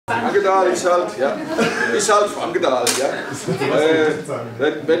Frankedahl ist halt Frankedahl, ja.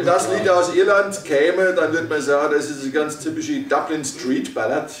 Wenn das Lied aus Irland käme, dann würde man sagen, das ist eine ganz typische Dublin Street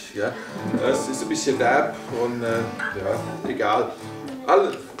Ballad, ja. Das ist ein bisschen derb und ja, egal.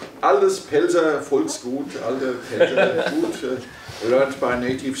 Alles Pelzer Volksgut, alte Pelzer gut, learned by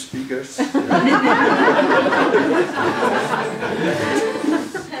native speakers.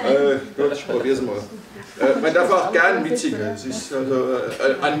 Gut, ich probier's mal. Man darf auch gern mitsingen. Es ist also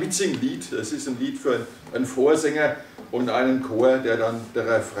ein Mitsing-Lied. Es ist ein Lied für einen Vorsänger und einen Chor, der dann der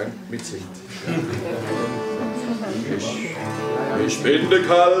Refrain mitsingt. Ich bin der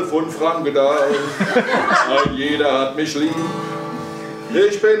Karl von Frankedahl, jeder hat mich lieb.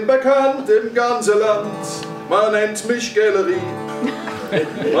 Ich bin bekannt im ganzen Land, man nennt mich Galerie.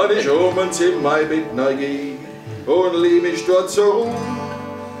 Wenn ich ins Zimmer mit neige und lieh mich dort zur Ruhe,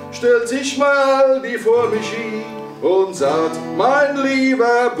 stellt sich mal die vor mich hin und sagt, mein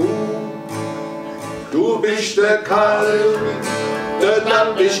lieber Bu, du bist der Karl, der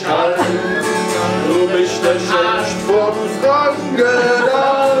Damm ist Karl, du bist der Schönst von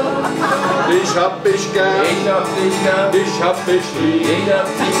Frankedahl. Ich hab dich gern, ich hab dich lieb,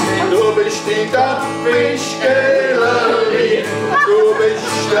 du bist die Damm-Galerie, du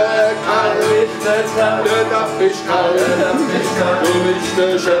bist der Karl, der Damm ist Karl, du bist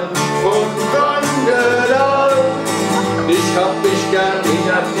der Schönst von Frankedahl. Ich hab dich gern,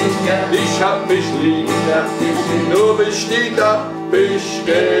 ich hab mich lieb, du bist die Damm-Galerie.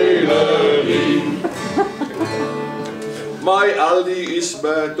 Mei Aldi ist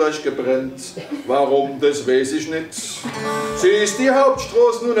mir durchgebrennt, warum, das weiß ich nicht. Sie ist die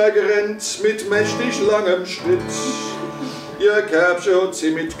Hauptstraße nun ergerannt, mit mächtig langem Schritt. Ihr Kärbchen hat sie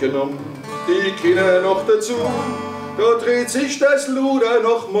mitgenommen, die Kinder noch dazu. Da dreht sich das Luder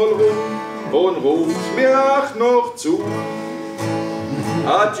noch mal rum und ruft mir auch noch zu.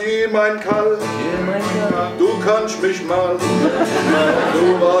 Adieu, mein Karl, du kannst mich mal,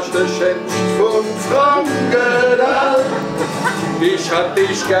 du warst der Schönst von Frankedahl. Ich hab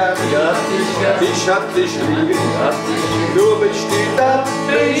dich gern, ich hab dich lieb, du bist die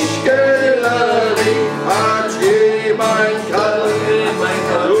Damm-Galerie. Adieu, mein Karl,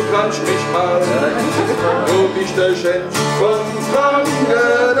 du kannst mich mal, du bist der Schönst von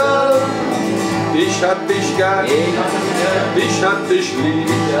Frankedahl. Ich hab dich gern, ich hab dich lieb,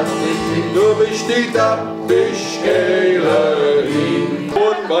 du bist die Damm-Galerie.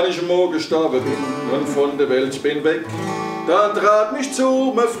 Und wenn ich morgen gestorben bin und von der Welt bin weg, dann trat mich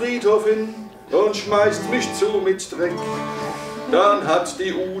zu mein Friedhof hin und schmeißt mich zu mit Dreck. Dann hat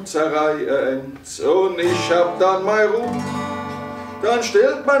die Uzerei eendt und ich hab dann mein Ruh. Dann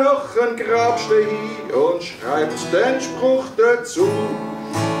stellt man noch ein Grabstein hin und schreibt den Spruch dazu.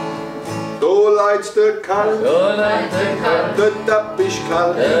 Da leit der Karl, der Damm ist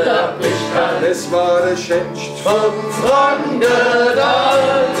Karl, es war der Schönst von Frankedahl.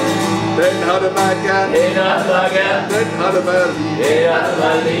 Den hatte man gern, den hatte man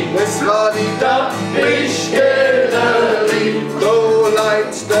lieb, es war die Damm-Galerie. Da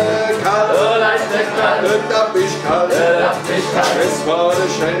leit der Karl, der Damm ist Karl, es war der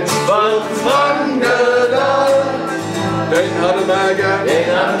Schönst von Frankedahl. Den hatte man gern,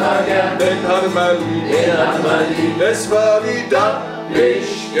 den hatte man lieb, es war die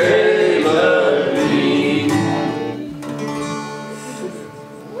Damm-Galerie.